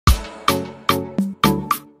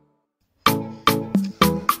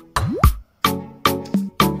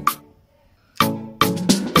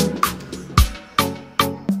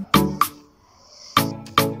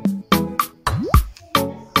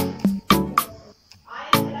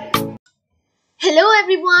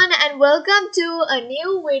everyone, and welcome to a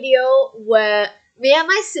new video where me and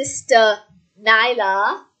my sister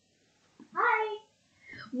Nailah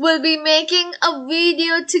will be making a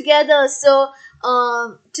video together. So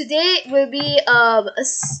today will be a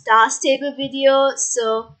star stable video.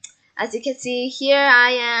 So as you can see, here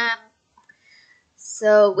I am.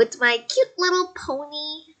 So with my cute little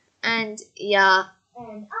pony, and yeah.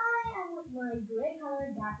 And I am with my gray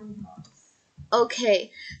colored Dapple horse.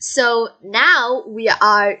 Okay, so now we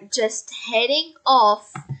are just heading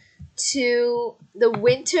off to the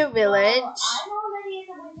winter village. I'm already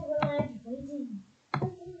in the winter village,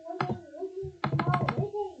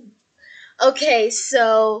 waiting. Okay,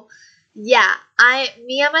 so yeah,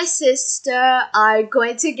 me and my sister are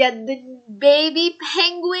going to get the baby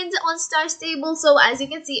penguins on Star Stable. So as you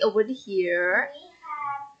can see over here,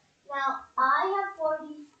 I have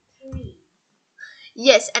 43.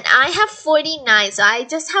 Yes, and I have 49, so I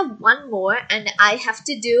just have one more, and I have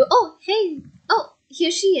to do. Oh, hey, oh,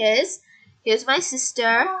 here she is. Here's my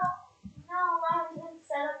sister. No, I haven't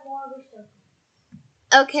set up more wish tokens.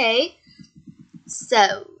 Okay,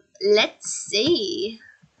 so let's see.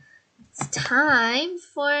 It's time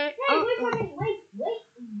for. Hey, wait.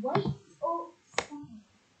 Oh, stop.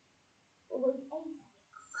 Wait,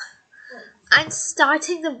 I'm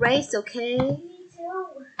starting the race, okay? Me too.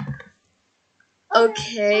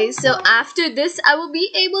 Okay, so after this, I will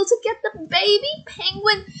be able to get the baby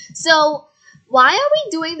penguin. So, why are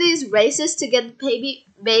we doing these races to get the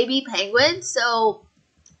baby penguin? So,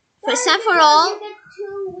 first and for all,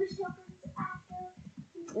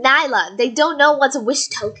 Nailah, they don't know what's a wish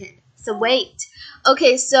token. So wait.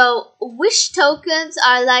 Okay, so wish tokens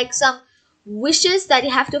are like some wishes that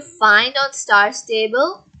you have to find on Star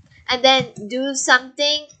Stable, and then do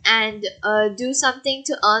something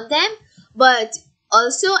to earn them. But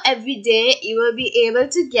also every day you will be able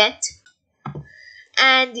to get.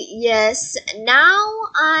 And yes, now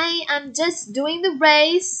I am just doing the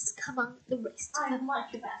race. Come on, the race. Come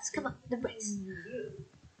on, the race.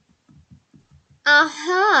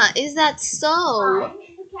 Is that so?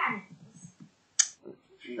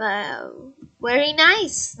 Wow, very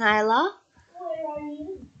nice, Nailah. Where are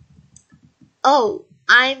you? Oh,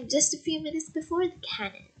 I'm just a few minutes before the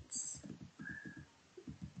cannons.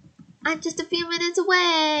 I'm just a few minutes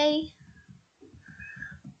away.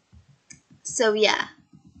 So yeah.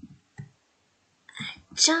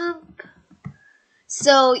 Jump.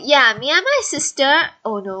 So yeah, me and my sister.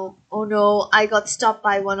 Oh no, I got stopped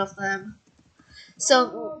by one of them.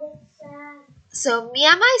 So me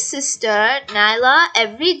and my sister Nailah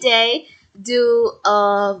every day do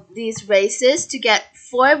these races to get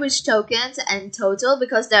 4 wish tokens in total,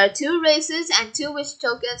 because there are 2 races and 2 wish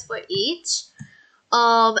tokens for each.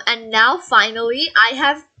 And now finally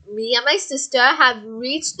me and my sister have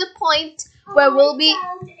reached the point where we'll be.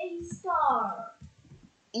 I found a star.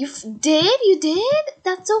 You did?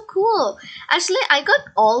 That's so cool. Actually, I got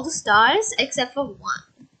all the stars except for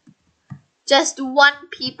one. Just one,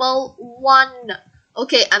 people, one.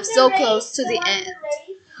 Okay, I'm so close to the end.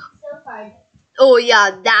 Oh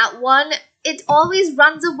yeah, that one. It always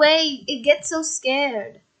runs away. It gets so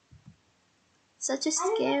scared. Such a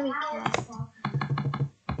scary cat.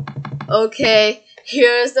 Okay,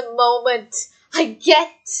 here's the moment. I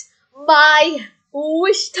get my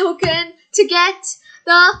wish token to get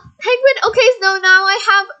the penguin. Okay, so now I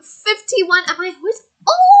have 51. Am I with?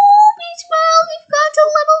 Oh, Beach Bell, we've got to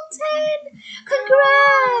level 10.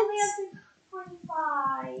 Congrats.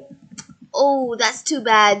 45. Oh, that's too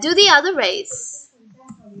bad. Do the other race.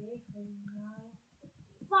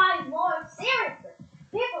 5 more, seriously.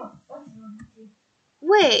 People, what's wrong with you?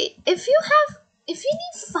 Wait, if you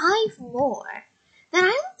need 5 more, then I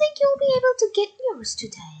don't think you'll be able to get yours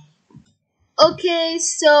today. Okay,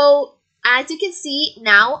 so as you can see,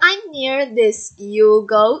 now I'm near this Yule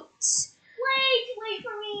goat. Wait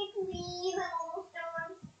for me, please. I'm almost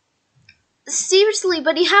done. Seriously,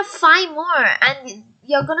 but you have 5 more, and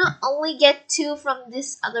you're gonna only get 2 from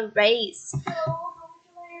this other race. So how much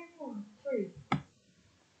do I have? 3.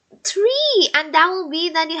 3, and that will be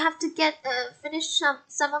that you have to get finish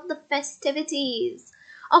some of the festivities.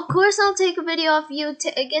 Of course, I'll take a video of you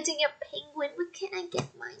getting your penguin. But can I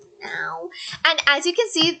get mine now? And as you can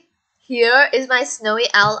see, here is my snowy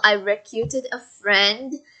owl. I recruited a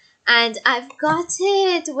friend, and I've got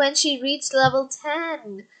it when she reached level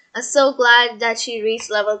 10. I'm so glad that she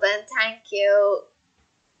reached level 10. Thank you.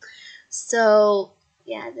 So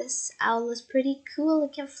yeah, this owl is pretty cool.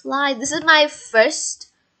 It can fly. This is my first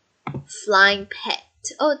flying pet.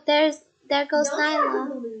 Oh, there goes Nailah.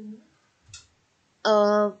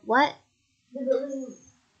 What? The balloon.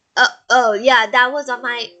 Oh yeah, that was on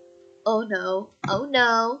my. Oh no. Oh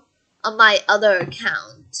no. On my other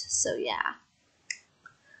account. So yeah.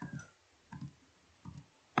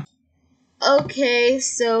 Okay,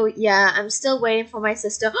 so yeah, I'm still waiting for my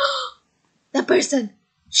sister. That person!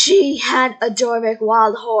 She had a Jorvik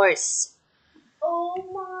wild horse. Oh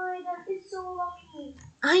my, that is so lucky.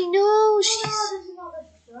 I know, No, she's... this is not a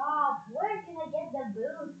shop. Where can I get the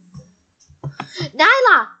boots?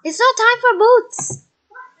 Nailah, it's not time for boots.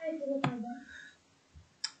 What? Where can I find them?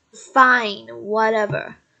 Fine,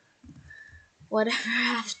 whatever. Whatever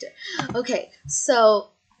after. Okay, so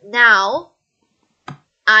now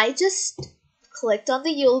I just clicked on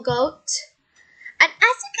the Yule goat. And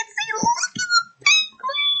as you can see, look at the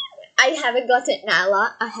penguin! I haven't got it,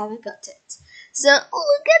 Nailah. I haven't got it. So look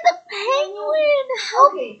at the penguin! How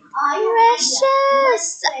Okay, I have an idea. Let's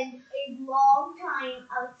precious! spend a long time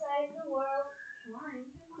outside the world trying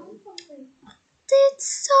to find something. It's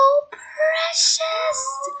so precious!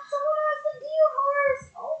 Someone has a deer horse.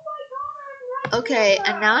 Oh my god, I'm right Okay, there.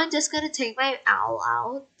 and now I'm just gonna take my owl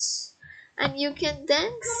out. And you can then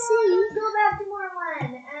Come see... on, let's go back to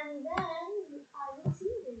Moorland, and then I will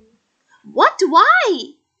see them. What?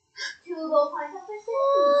 Why? To go find some fish.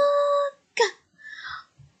 Look!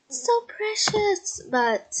 So precious.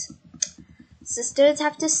 But sisters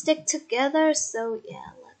have to stick together, so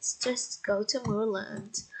yeah, let's just go to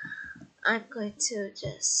Moorland. I'm going to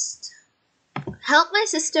just help my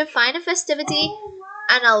sister find a festivity, Oh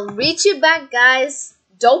my. and I'll reach you back, guys.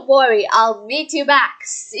 Don't worry, I'll meet you back.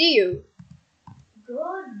 See you.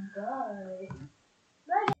 Goodbye.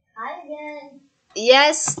 Bye. Hi again.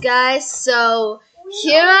 Yes, guys, so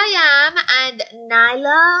here I am, and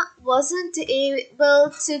Nailah wasn't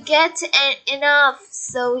able to get enough.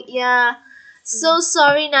 So yeah, so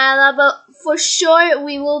sorry, Nailah, but for sure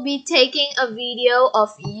we will be taking a video of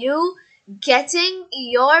you getting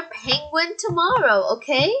your penguin tomorrow,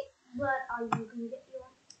 okay? But are you gonna get your?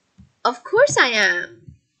 Of course I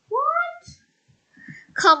am. What?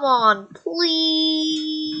 Come on,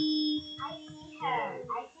 please. I see her.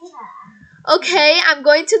 I see her. Okay, I'm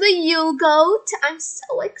going to the Yule goat. I'm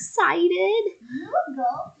so excited. You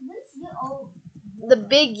go. What's your old? The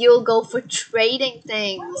big Yule goat for trading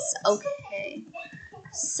things. Okay.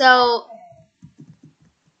 So,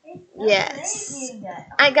 yes.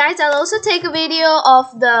 And guys, I'll also take a video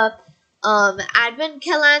of the advent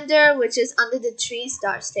calendar, which is under the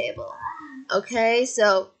 3-star stable. Okay,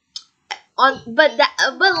 so but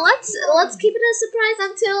let's keep it a surprise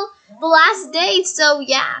until the last day. So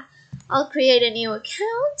yeah, I'll create a new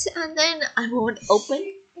account and then I won't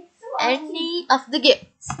open any of the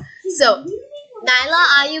gifts. So Nailah,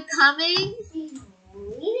 are you coming? She's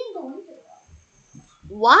leaving the winter.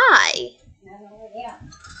 Why? No, yeah.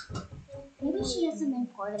 Maybe she has some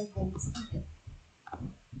important things to do.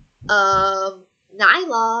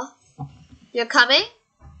 Nailah, you're coming?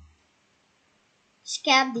 She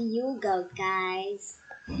got the Yule goat, guys.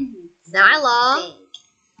 Nailah.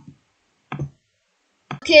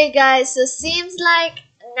 Okay, guys, so seems like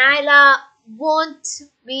Nailah won't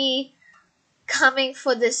be coming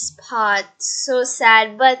for this part. So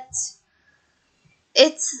sad, but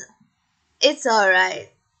it's alright.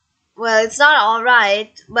 Well, it's not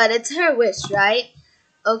alright, but it's her wish, right?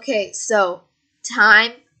 Okay, so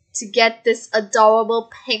time to get this adorable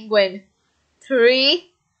penguin. 3,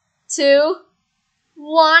 2,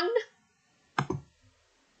 1.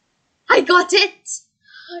 I got it!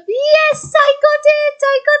 Yes, I got it!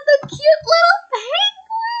 I got the cute little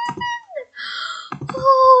penguin!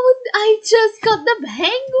 Oh, I just got the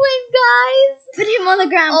penguin, guys! Put him on the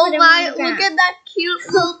ground. Oh my, look at that cute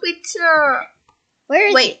little picture! Where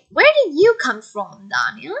is Wait, where did you come from,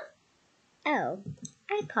 Daniel? Oh,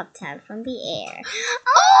 I popped out from the air.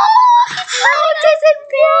 Oh, how does it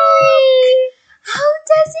walk? How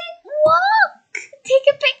does it walk? Take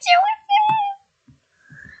a picture with it.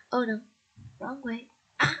 Oh no, wrong way.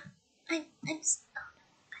 Ah, oh no, I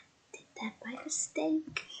did that by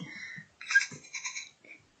mistake.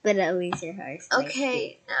 But at least your heart's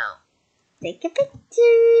Okay, now. Take a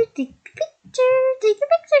picture. Take a picture. Take a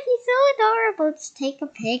picture. He's so adorable. Just take a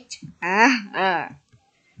picture. Oh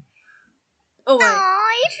my.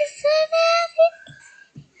 Aw, you're so happy.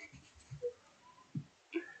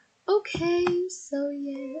 Okay, so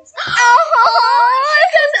yes. Oh, He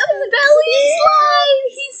has a belly slide.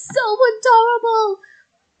 He's so adorable.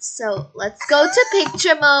 So let's go to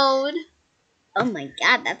picture mode. oh my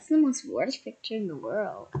god, that's the most worst picture in the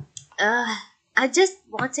world. I'm just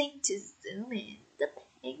wanting to zoom in the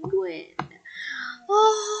penguin.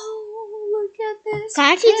 Oh, look at this.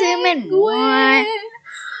 Can't you zoom in more? And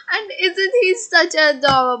isn't he such an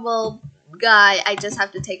adorable guy. I just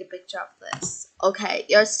have to take a picture of this. Okay,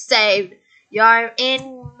 you're saved. You're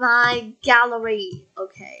in my gallery.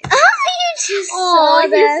 Okay. You just Oh, saw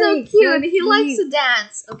that. he's so cute. He likes to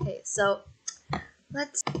dance. Okay, so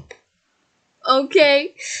let's.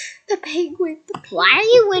 Okay, the penguin. Why are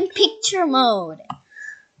you in picture mode?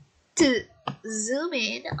 To zoom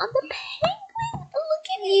in on the penguin. Look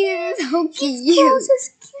at him. So His cute. clothes is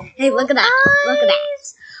cute. Hey, look at that. Look at that.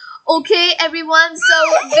 Okay, everyone,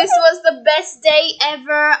 so this was the best day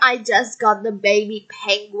ever. I just got the baby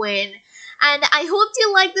penguin. And I hope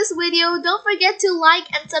you like this video. Don't forget to like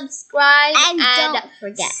and subscribe. And don't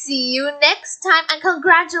forget. See you next time. And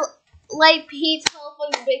congratulate Pete for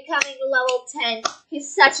becoming level 10.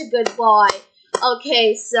 He's such a good boy.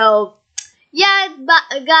 Okay, so yeah,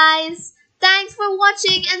 guys, thanks for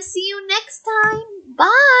watching and see you next time.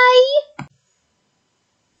 Bye.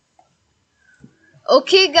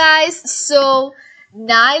 Okay, guys, so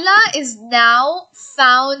Nailah is now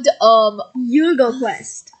found Yugo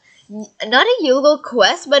quest. not a Yugo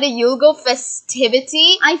quest, but a Yugo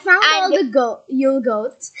festivity. I found all the Yule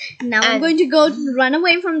goats. Now I'm going to go run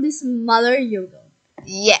away from this mother Yugo.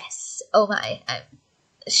 Yes. Oh my.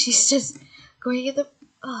 She's just going in the.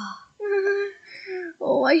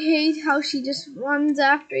 Oh, I hate how she just runs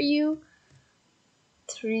after you.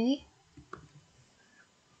 3,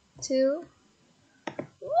 2,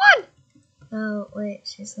 1. Oh wait,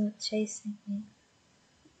 she's not chasing me.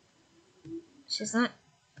 She's not.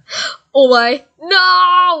 Oh my!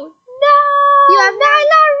 No! No! You have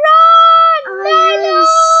Nailah, run!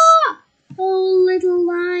 Nailah! Oh, little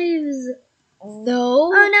lives.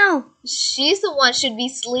 No. Oh no. She's the one should be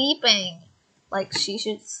sleeping. Like she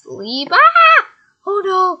should sleep. Ah! Oh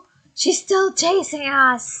no! She's still chasing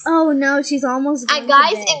us. Oh no, she's almost gone And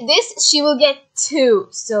guys, to bed. in this she will get 2.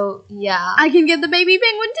 So yeah. I can get the baby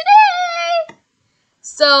penguin today.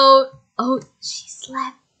 So she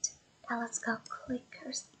slept. Now let's go click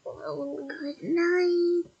her slowly. Good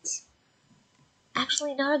night.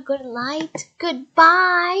 Actually, not a good night.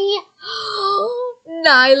 Goodbye.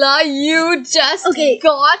 Nailah, you just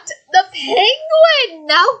got the penguin.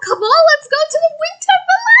 Now come on, let's go to the winter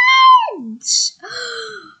village.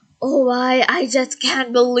 Oh my, I just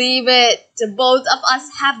can't believe it. Both of us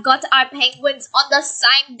have got our penguins on the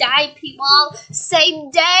same day, people.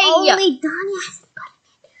 Same day. Only Danya hasn't gotten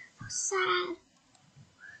it. So sad.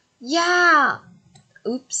 Yeah.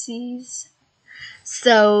 Oopsies.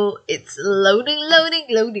 So it's loading.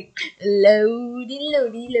 Can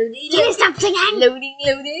you stop singing?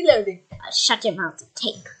 Loading. Shut your mouth and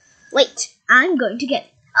take. Wait, I'm going to get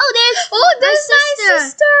it. There's my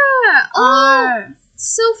sister. Oh,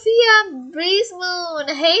 Safiyah Breeze Moon.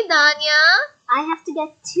 Hey, Danya. I have to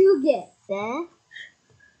get 2 gifts, eh?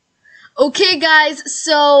 Okay, guys.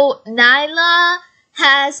 So Nailah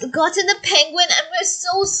has gotten the penguin, and we're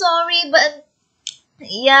so sorry, but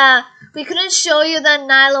yeah, we couldn't show you that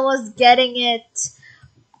Nailah was getting it.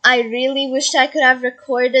 I really wished I could have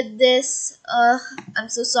recorded this. I'm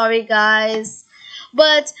so sorry, guys.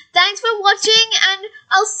 But thanks for watching, and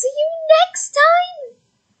I'll see you next time.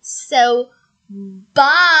 So,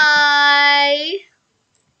 bye.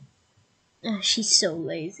 She's so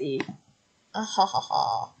lazy.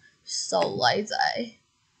 So lazy.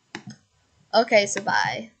 Okay, so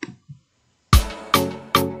bye.